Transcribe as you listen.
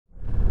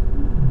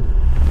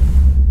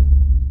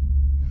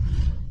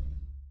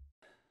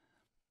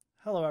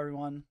Hello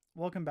everyone,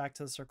 welcome back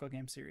to the Circle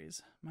Game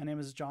series. My name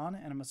is John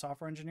and I'm a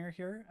software engineer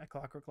here at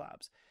Clockwork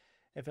Labs.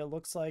 If it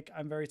looks like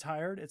I'm very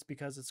tired, it's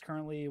because it's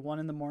currently 1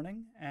 in the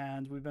morning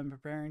and we've been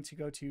preparing to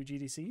go to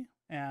GDC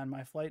and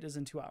my flight is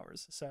in 2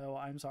 hours, so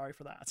I'm sorry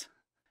for that.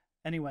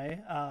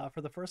 Anyway, for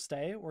the first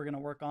day, we're going to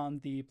work on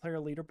the player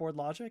leaderboard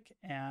logic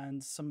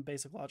and some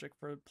basic logic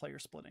for player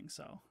splitting,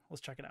 so let's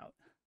check it out.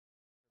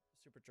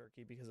 Super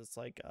jerky because it's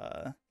like,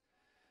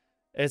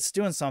 it's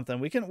doing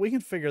something. We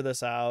can figure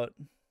this out.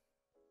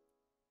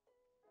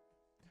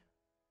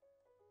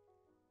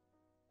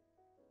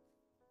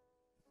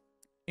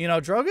 You know,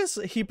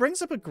 Drogus, he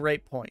brings up a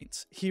great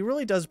point. He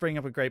really does bring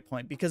up a great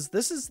point because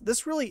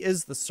this really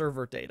is the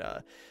server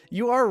data.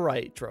 You are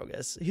right,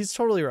 Drogus. He's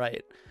totally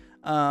right.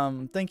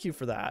 Thank you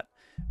for that.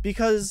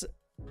 Because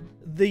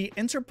the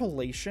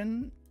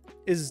interpolation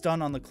is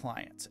done on the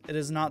client. It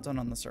is not done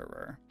on the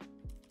server.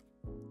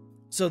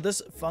 So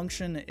this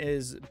function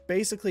is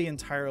basically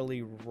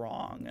entirely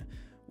wrong.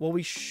 What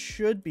we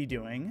should be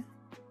doing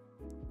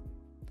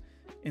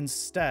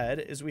instead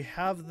is we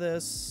have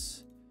this.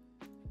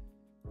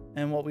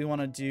 And what we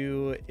want to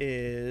do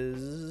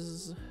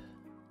is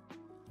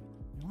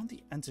we want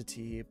the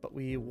entity, but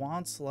we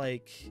want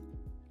like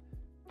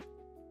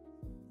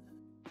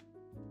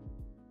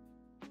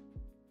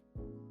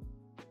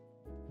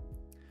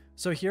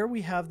so here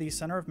we have the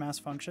center of mass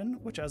function,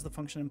 which as the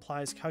function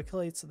implies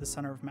calculates the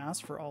center of mass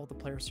for all the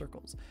player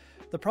circles.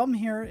 The problem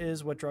here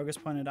is what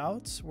Drogus pointed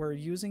out. We're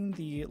using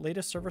the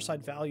latest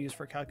server-side values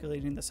for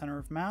calculating the center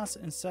of mass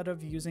instead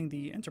of using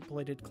the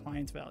interpolated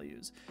client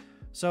values.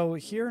 So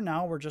here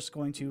now we're just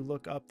going to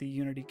look up the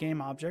Unity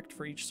game object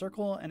for each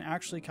circle and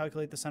actually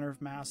calculate the center of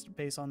mass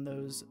based on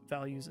those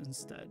values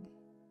instead.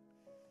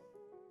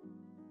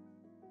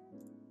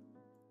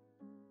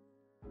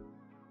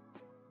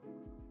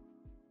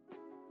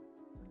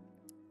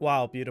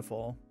 Wow,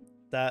 beautiful.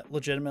 That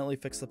legitimately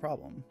fixed the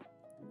problem.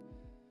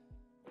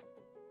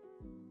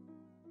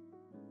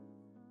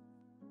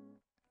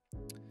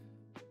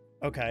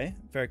 Okay,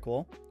 very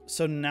cool.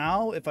 So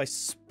now if I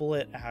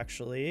split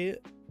actually,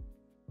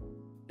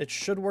 it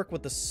should work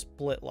with the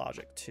split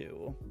logic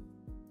too.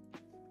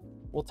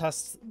 We'll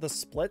test the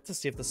split to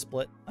see if the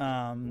split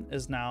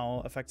is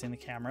now affecting the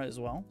camera as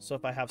well. So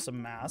if I have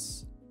some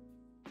mass,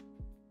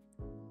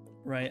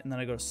 right, and then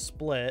I go to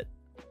split,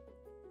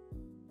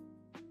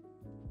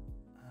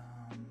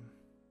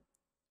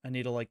 I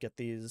need to like get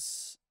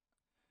these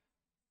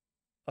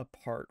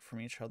apart from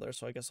each other.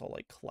 So I guess I'll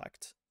like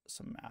collect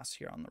some mass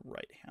here on the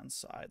right hand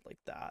side like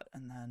that.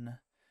 And then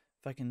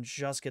if I can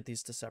just get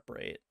these to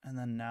separate, and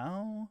then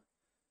now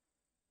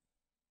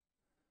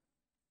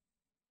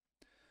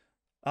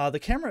the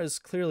camera is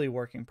clearly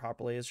working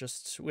properly. It's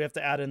just we have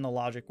to add in the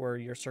logic where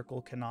your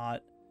circle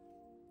cannot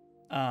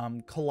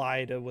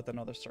collide with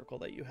another circle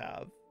that you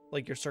have.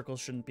 Like your circles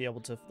shouldn't be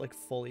able to like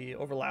fully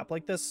overlap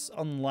like this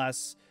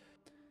unless...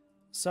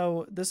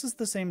 So this is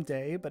the same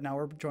day, but now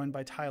we're joined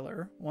by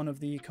Tyler, one of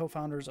the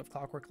co-founders of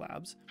Clockwork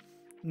Labs.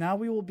 Now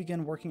we will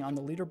begin working on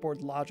the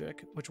leaderboard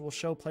logic, which will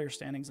show player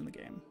standings in the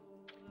game.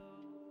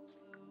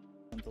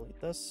 And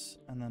delete this,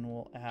 and then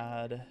we'll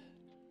add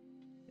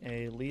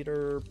a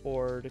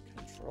leaderboard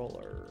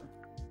controller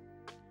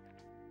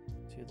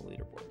to the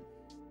leaderboard.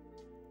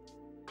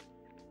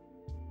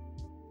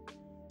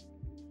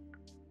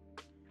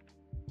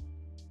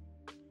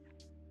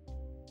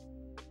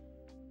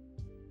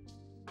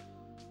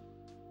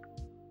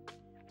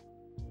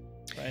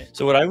 Right.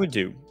 So what I would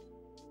do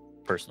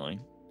personally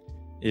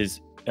is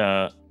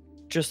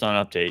just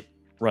on update,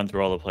 run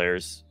through all the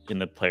players in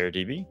the player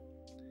DB.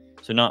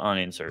 So not on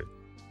insert.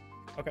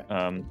 Okay.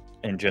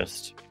 And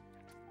just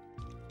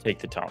take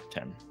the top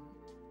 10.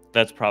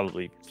 That's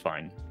probably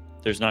fine.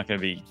 There's not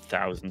going to be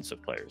thousands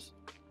of players.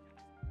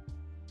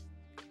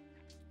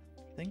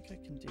 I think I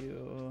can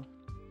do...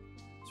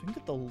 So we can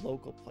get the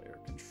local player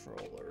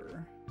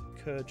controller.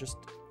 Could just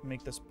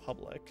make this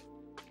public.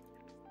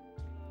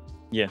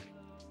 Yeah.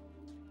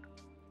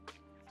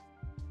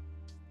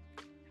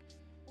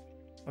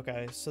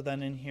 Okay, so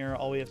then in here,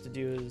 all we have to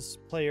do is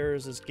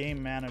players is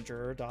game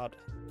manager dot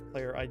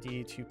player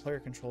ID to player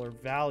controller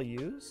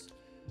values.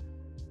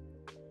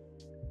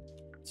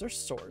 Is there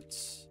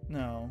sorts?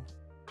 No.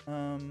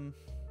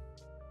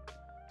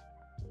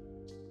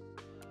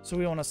 So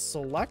we want to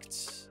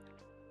select,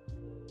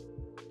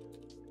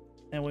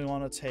 and we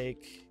want to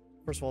take,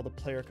 first of all, the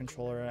player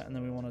controller, and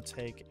then we want to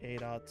take a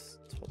dot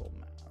total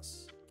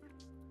mass.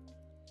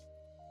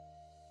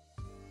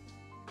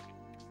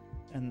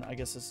 And I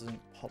guess this isn't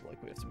public.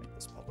 We have to make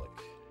this public.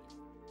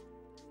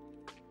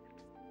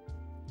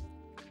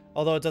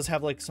 Although it does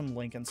have like some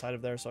link inside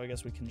of there, so I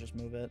guess we can just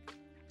move it.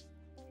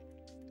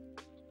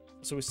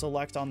 So we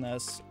select on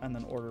this and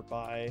then order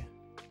by.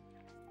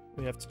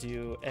 We have to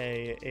do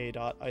a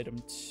dot item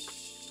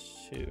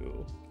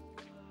 2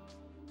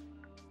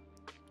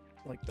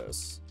 like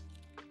this.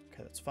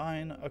 Okay, that's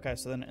fine. Okay,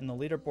 so then in the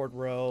leaderboard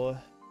row,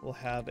 we'll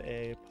have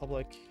a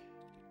public.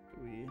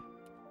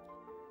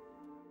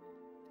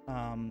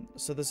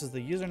 So this is the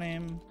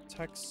username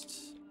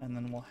text, and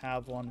then we'll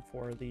have one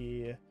for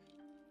the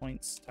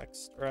points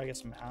text, or I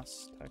guess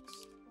mass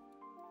text.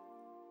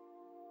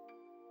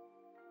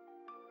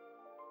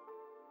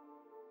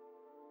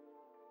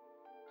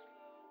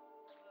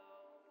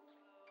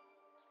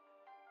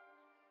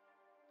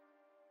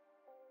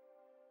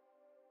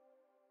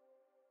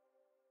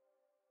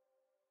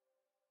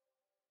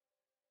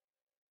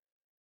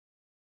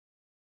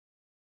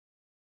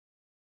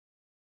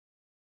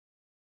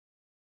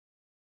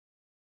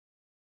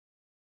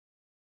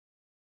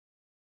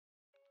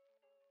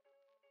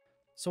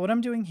 So what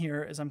I'm doing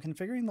here is I'm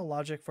configuring the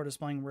logic for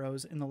displaying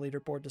rows in the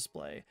leaderboard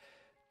display.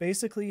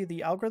 Basically,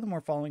 the algorithm we're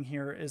following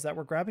here is that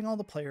we're grabbing all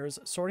the players,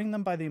 sorting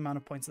them by the amount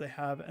of points they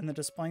have, and then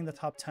displaying the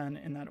top 10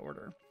 in that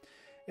order.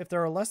 If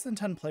there are less than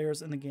 10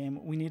 players in the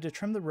game, we need to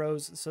trim the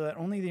rows so that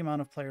only the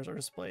amount of players are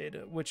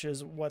displayed, which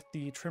is what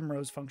the trim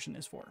rows function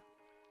is for.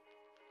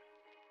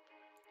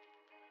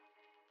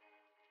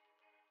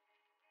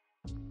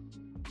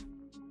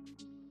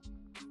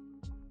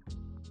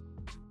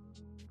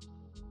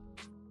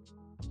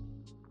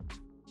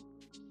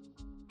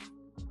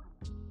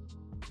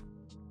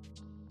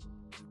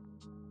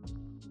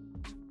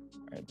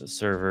 The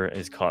server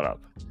is caught up.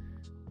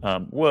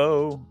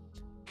 Whoa.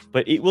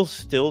 But it will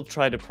still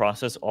try to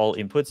process all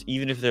inputs,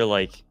 even if they're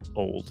like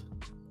old,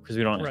 because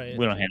we don't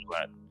handle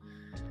that.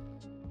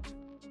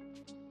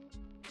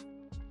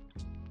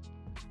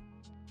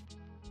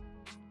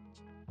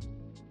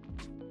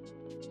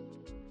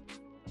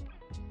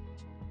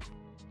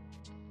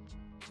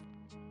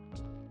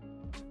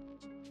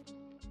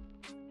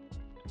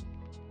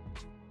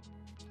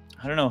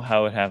 I don't know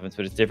how it happens,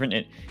 but it's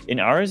different. In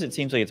ours, it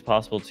seems like it's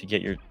possible to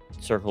get your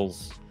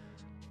circles.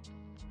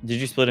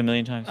 Did you split a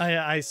million times?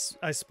 I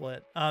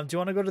split. Do you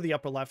want to go to the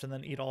upper left and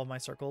then eat all of my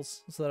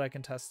circles so that I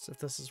can test if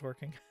this is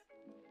working?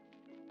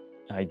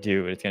 I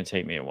do, but it's going to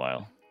take me a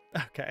while.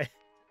 Okay.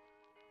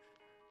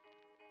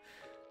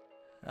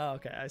 Oh,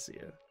 okay, I see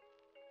you.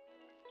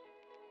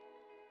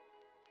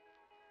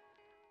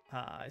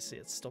 I see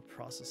it's still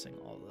processing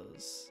all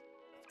those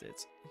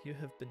updates. You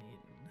have been eaten.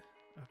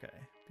 Okay,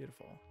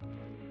 beautiful.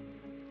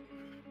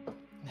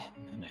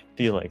 And I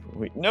feel like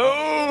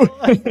no.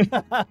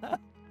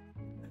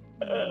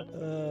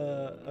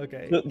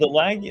 Okay. The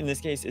lag in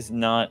this case is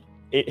not.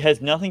 It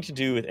has nothing to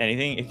do with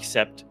anything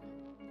except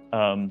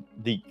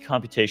the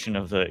computation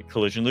of the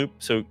collision loop.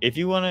 So if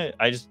you want to,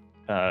 I just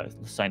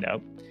signed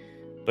out.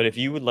 But if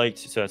you would like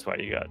to, so that's why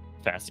you got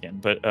fast again.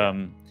 But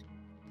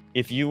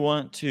if you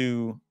want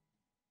to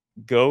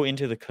go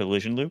into the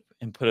collision loop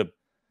and put a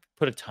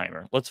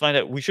timer, let's find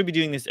out. We should be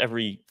doing this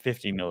every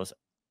 50 milliseconds.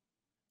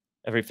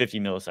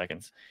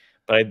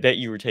 But I bet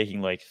you were taking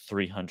like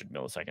 300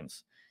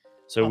 milliseconds.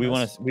 So we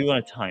want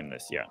to time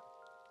this, yeah.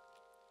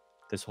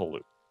 This whole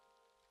loop.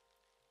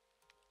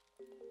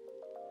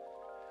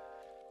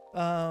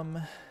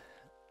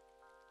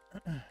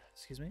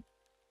 Excuse me.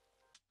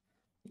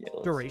 Yeah,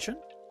 Duration,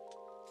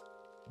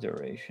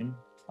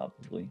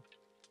 probably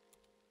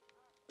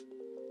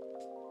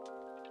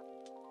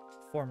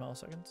 4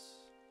 milliseconds.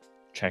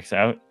 Checks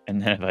out.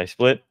 And then if I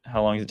split,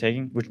 how long is it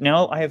taking? Which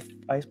now I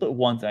split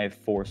once. I have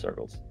 4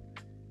 circles.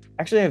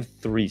 Actually, I have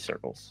 3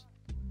 circles.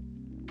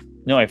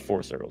 No, I have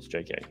 4 circles.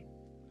 JK.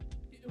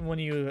 When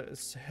you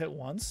hit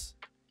once.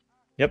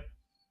 Yep.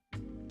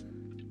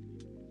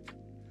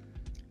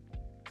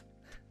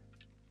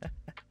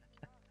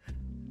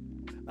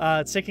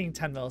 It's taking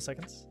 10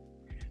 milliseconds.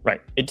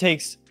 Right. It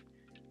takes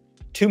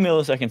 2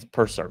 milliseconds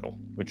per circle,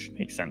 which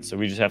makes sense. So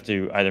we just have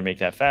to either make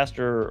that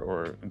faster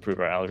or improve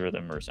our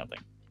algorithm or something.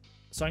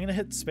 So I'm going to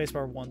hit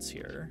spacebar once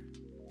here.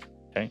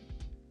 Okay.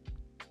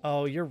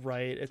 Oh, you're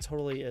right. It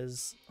totally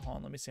is. Hold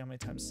on, let me see how many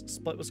times.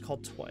 Split was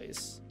called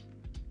twice.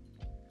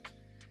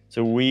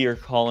 So we are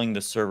calling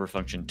the server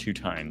function 2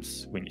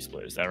 times when you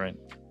split. Is that right?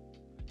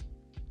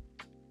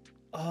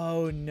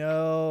 Oh,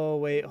 no.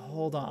 Wait,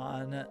 hold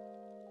on.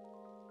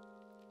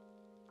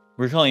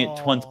 We're calling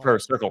it once per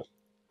circle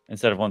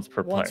instead of once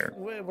per player.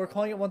 We're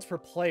calling it once per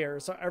player.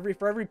 So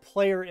for every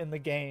player in the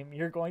game,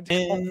 you're going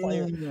to call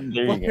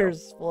player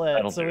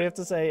split. So we have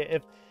to say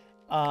if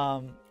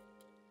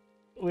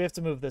we have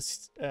to move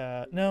this.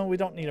 No, we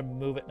don't need to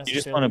move it necessarily.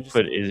 You just want to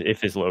put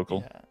if is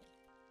local. Yeah.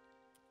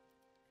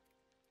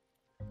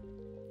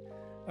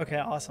 Okay,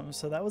 awesome.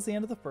 So that was the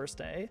end of the first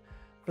day.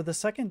 For the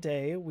second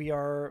day, we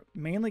are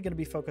mainly going to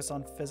be focused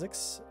on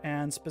physics,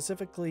 and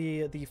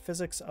specifically the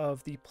physics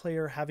of the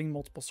player having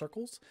multiple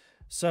circles.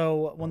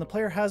 So when the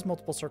player has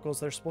multiple circles,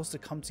 they're supposed to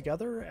come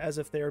together as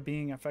if they are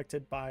being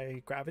affected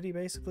by gravity,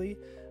 basically.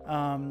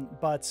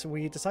 But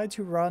we decide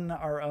to run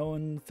our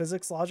own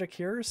physics logic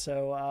here,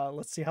 so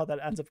let's see how that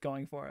ends up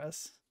going for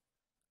us.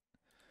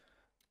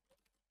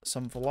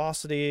 Some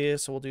velocity,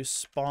 so we'll do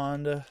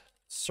spawned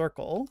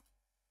circle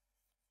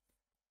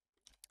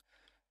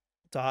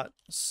dot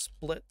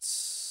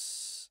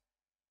splits.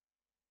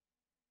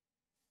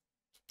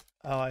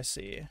 Oh, I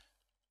see.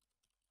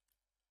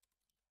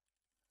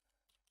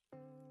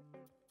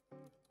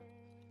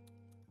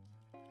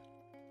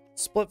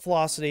 Split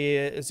velocity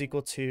is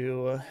equal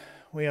to,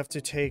 we have to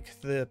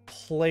take the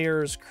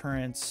player's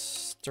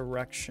current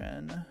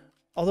direction.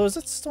 Although, is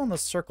it still on the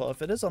circle?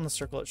 If it is on the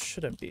circle, it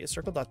shouldn't be.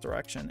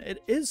 Circle.direction. It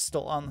is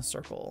still on the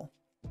circle.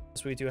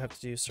 So we do have to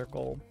do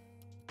circle.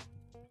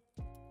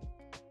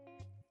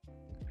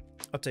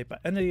 Update by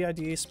entity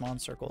ID, spawn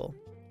circle,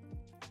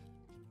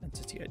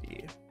 entity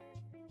ID.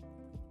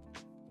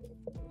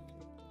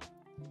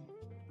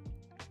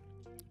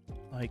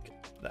 Like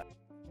that.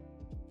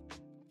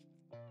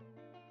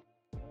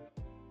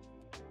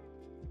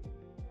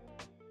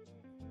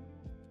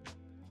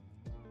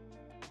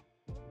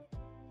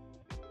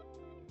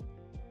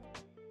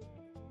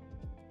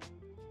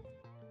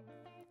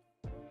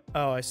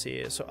 Oh, I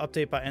see. So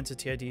update by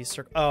entity ID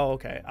circle. Oh,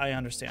 okay. I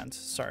understand.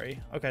 Sorry.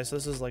 Okay, so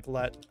this is like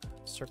let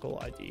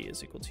circle ID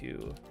is equal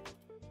to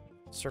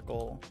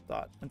circle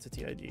dot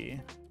entity ID,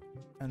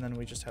 and then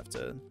we just have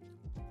to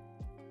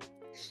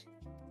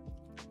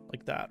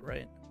like that,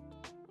 right?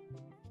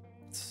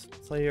 It's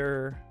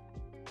player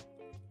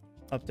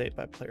update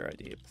by player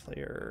ID.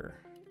 Player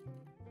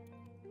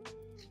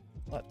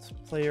let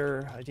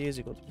player ID is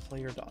equal to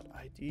player dot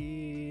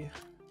ID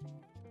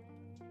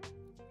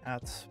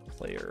at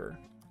player.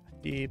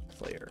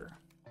 Player.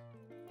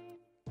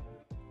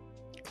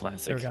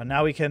 Classic. There we go.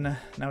 Now we can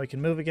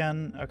move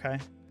again. Okay.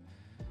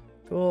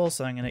 Cool.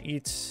 So I'm gonna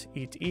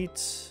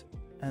eat,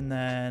 and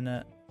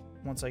then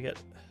once I get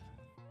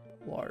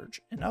large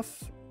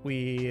enough,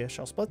 we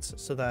shall split.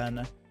 So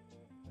then.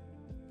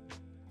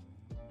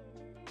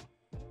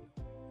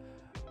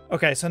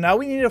 Okay. So now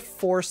we need a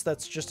force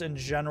that's just in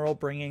general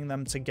bringing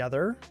them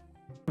together.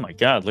 Oh my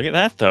God! Look at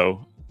that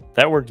though.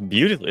 That worked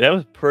beautifully. That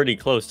was pretty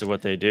close to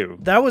what they do.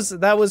 That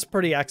was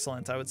pretty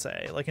excellent, I would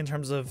say. Like in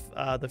terms of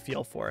the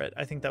feel for it,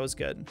 I think that was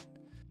good.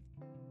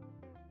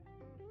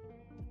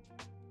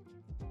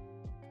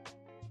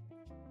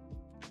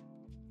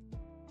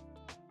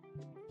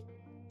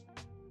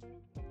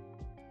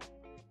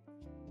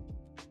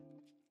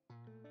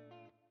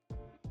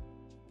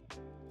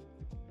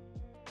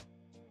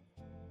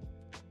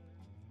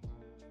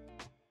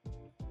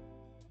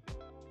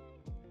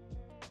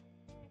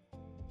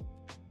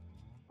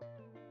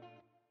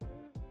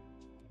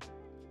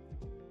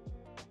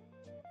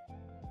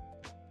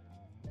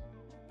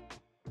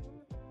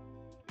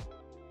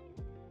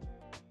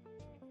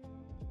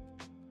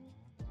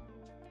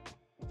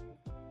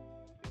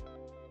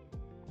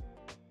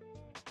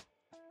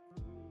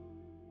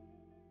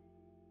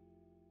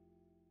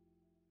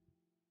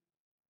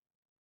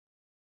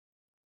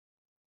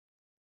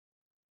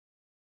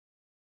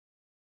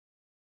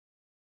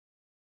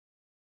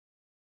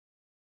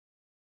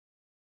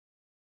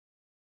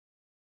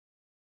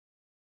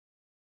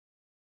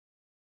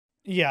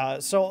 Yeah,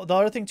 so the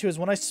other thing too is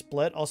when I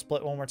split, I'll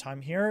split one more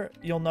time here.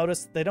 You'll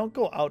notice they don't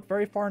go out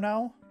very far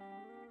now,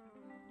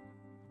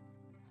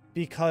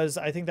 because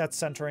I think that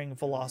centering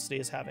velocity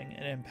is having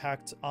an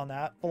impact on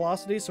that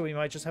velocity, so we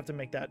might just have to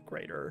make that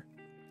greater.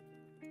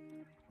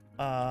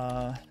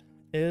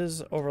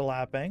 Is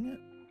overlapping.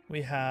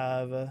 We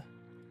have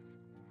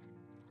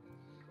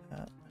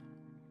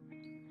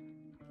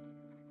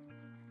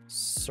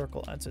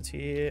circle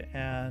entity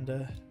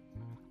and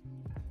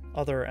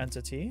other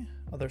entity,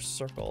 other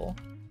circle.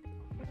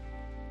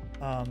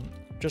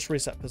 Just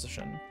reset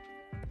position.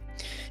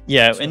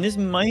 Yeah, and this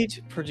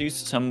might produce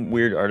some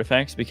weird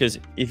artifacts, because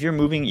if you're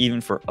moving even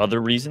for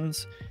other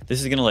reasons,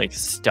 this is gonna like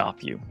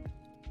stop you.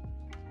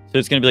 So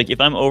it's gonna be like,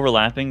 if I'm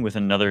overlapping with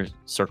another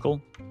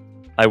circle,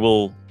 I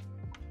will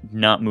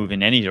not move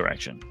in any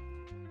direction.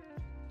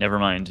 Never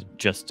mind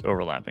just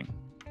overlapping.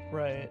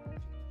 Right.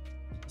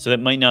 So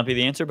that might not be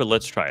the answer, but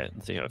let's try it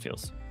and see how it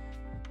feels.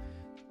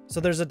 So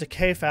there's a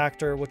decay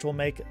factor, which will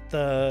make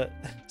the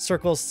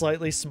circles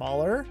slightly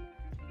smaller,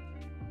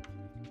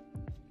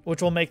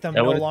 which will make them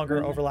no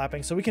longer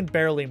overlapping. So we can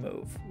barely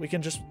move. We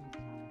can just...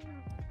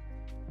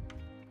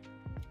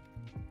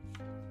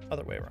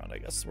 other way around, I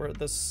guess, where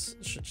this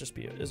should just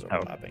be is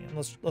overlapping. And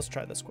let's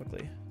try this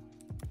quickly.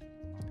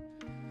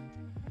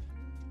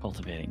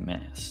 Cultivating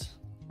mass.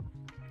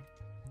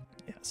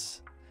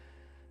 Yes.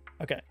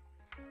 Okay.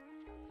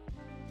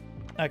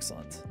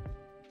 Excellent.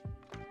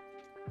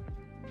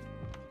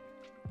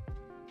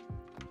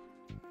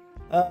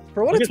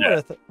 For what it's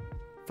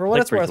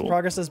worth, cool.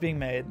 Progress is being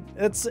made.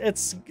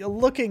 It's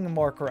looking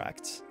more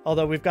correct.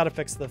 Although we've got to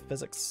fix the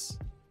physics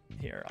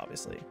here,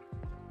 obviously.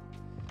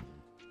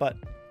 But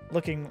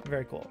looking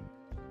very cool.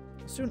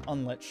 Let's do an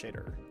unlit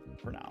shader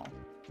for now.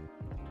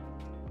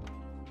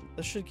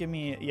 This should give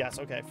me, yes,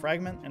 okay,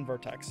 fragment and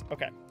vertex.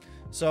 Okay,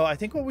 so I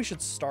think what we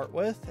should start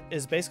with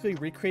is basically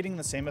recreating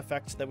the same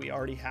effect that we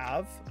already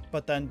have,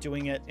 but then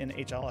doing it in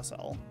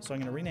HLSL. So I'm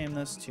going to rename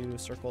this to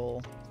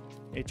Circle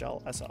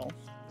HLSL.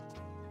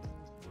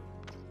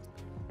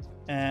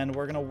 And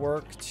we're going to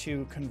work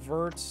to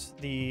convert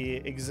the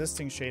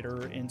existing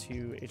shader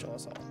into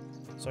HLSL.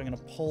 So I'm going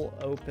to pull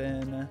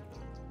open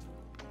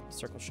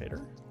Circle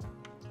Shader.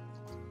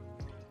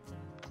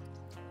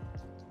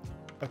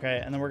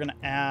 Okay, and then we're going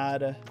to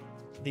add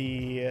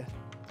the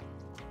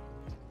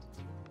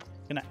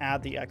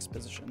X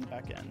position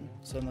back in.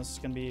 So then this is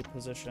going to be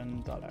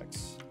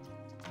position.x.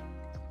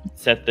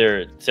 Set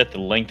the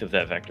length of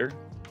that vector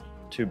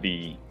to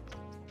be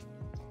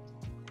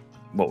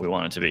what we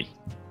want it to be,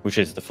 which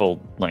is the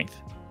full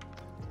length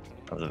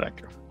of the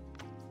vector.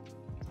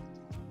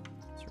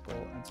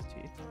 Circle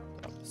entity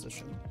dot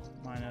position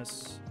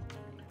minus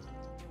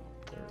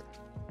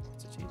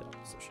entity dot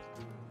position.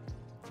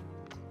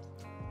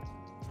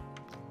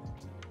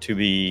 To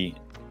be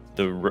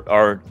both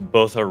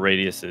our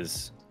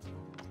radiuses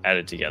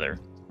added together.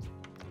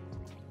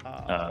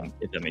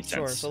 If that makes sense.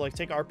 Sure. So like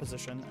take our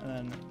position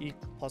and then e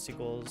plus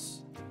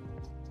equals.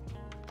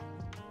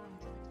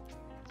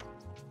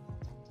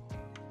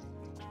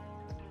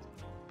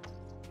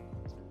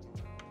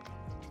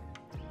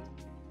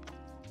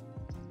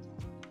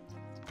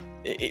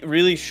 It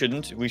really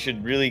shouldn't. We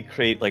should really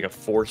create like a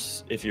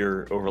force if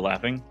you're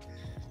overlapping,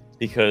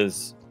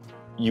 because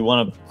you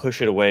want to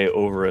push it away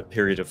over a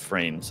period of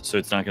frames, so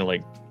it's not going to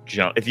like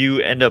jump. If you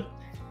end up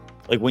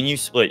like when you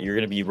split, you're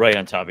going to be right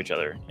on top of each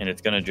other, and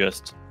it's going to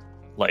just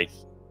like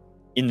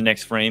in the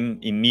next frame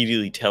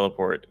immediately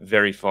teleport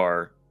very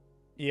far.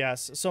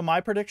 Yes. So my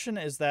prediction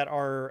is that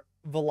our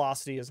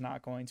velocity is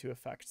not going to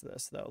affect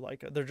this, though.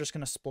 Like they're just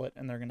going to split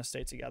and they're going to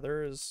stay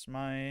together. Is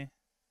my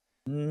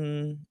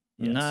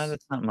Yes. No,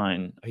 that's not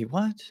mine. Wait,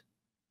 what?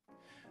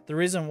 The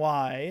reason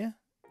why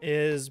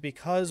is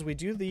because we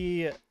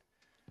do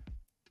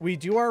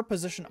our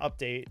position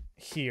update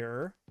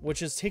here,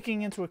 which is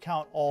taking into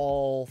account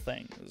all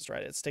things,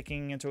 right? It's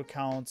taking into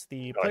account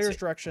the player's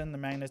direction, the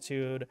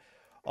magnitude,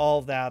 all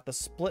of that, the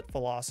split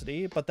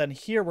velocity. But then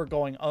here we're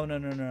going, oh,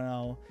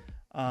 no.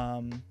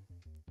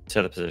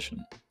 Set a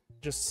position.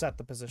 Just set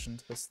the position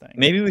to this thing.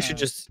 Maybe we should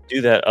just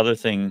do that other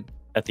thing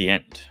at the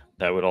end.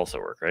 That would also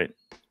work, right?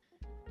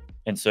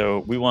 And so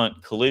we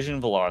want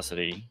collision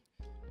velocity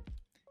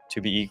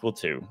to be equal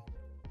to,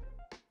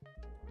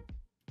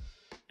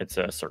 it's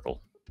a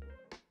circle.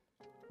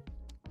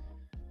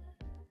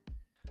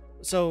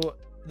 So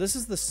this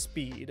is the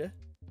speed.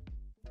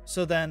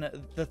 So then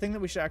the thing that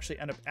we should actually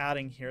end up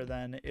adding here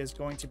then is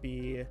going to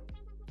be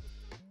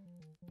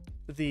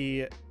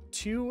the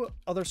two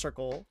other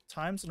circle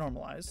times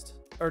normalized,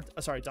 or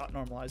sorry, dot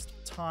normalized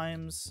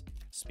times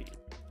speed,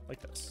 like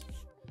this.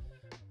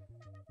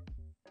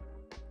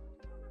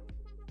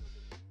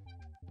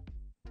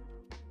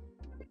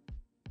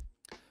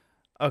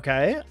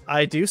 Okay,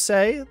 I do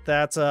say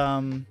that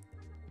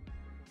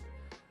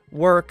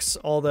works,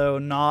 although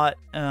not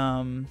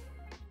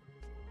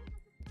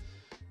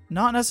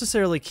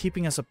necessarily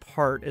keeping us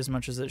apart as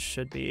much as it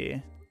should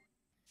be.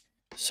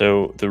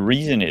 So the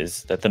reason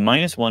is that the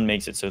 -1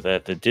 makes it so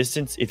that the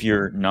distance, if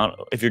you're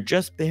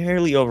just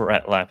barely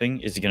overlapping,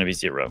 is going to be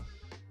 0.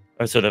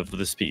 Or so that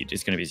the speed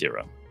is going to be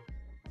 0.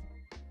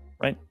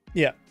 Right?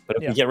 Yeah. But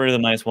if we get rid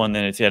of the -1,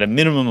 then it's at a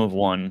minimum of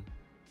 1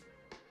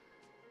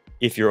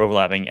 if you're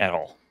overlapping at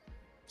all.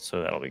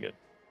 So that'll be good.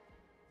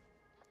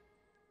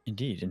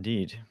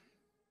 Indeed.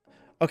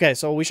 Okay,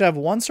 so we should have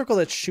one circle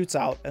that shoots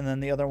out, and then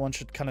the other one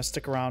should kind of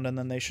stick around, and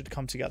then they should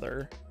come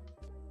together.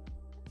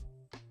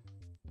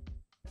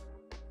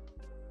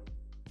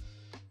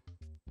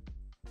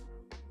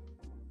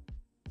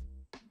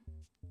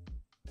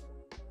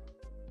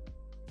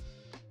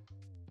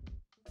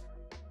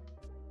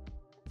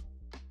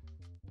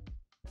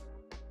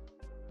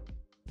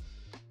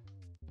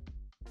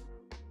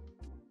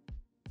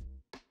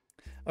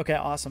 Okay,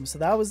 awesome. So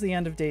that was the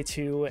end of day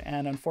 2,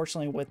 and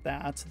unfortunately with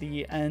that,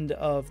 the end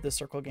of the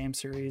Circle Game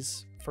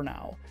series for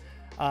now.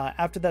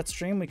 After that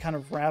stream, we kind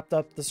of wrapped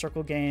up the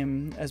Circle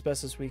Game as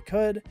best as we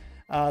could.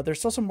 There's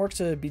still some work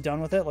to be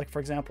done with it. Like, for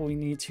example, we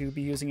need to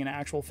be using an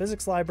actual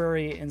physics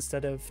library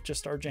instead of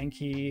just our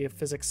janky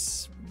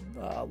physics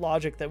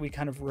logic that we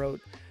kind of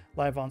wrote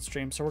live on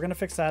stream. So we're going to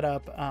fix that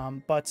up.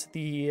 But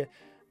the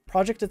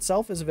project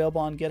itself is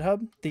available on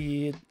GitHub.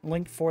 The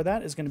link for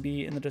that is going to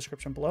be in the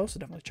description below, so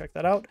definitely check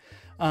that out.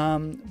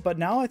 But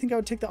now I think I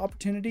would take the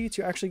opportunity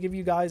to actually give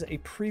you guys a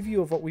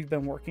preview of what we've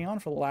been working on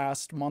for the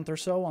last month or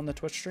so on the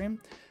Twitch stream.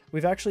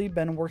 We've actually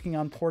been working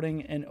on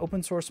porting an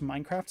open source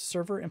Minecraft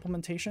server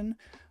implementation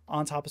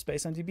on top of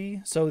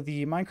SpacetimeDB. So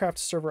the Minecraft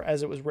server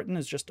as it was written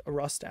is just a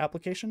Rust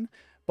application,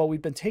 but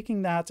we've been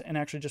taking that and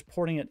actually just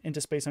porting it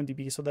into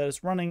SpacetimeDB so that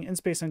it's running in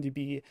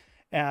SpacetimeDB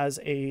as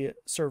a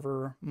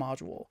server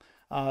module.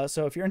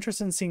 So if you're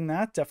interested in seeing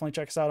that, definitely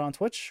check us out on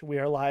Twitch. We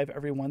are live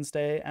every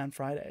Wednesday and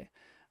Friday.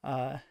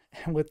 And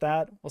with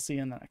that, we'll see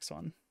you in the next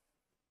one.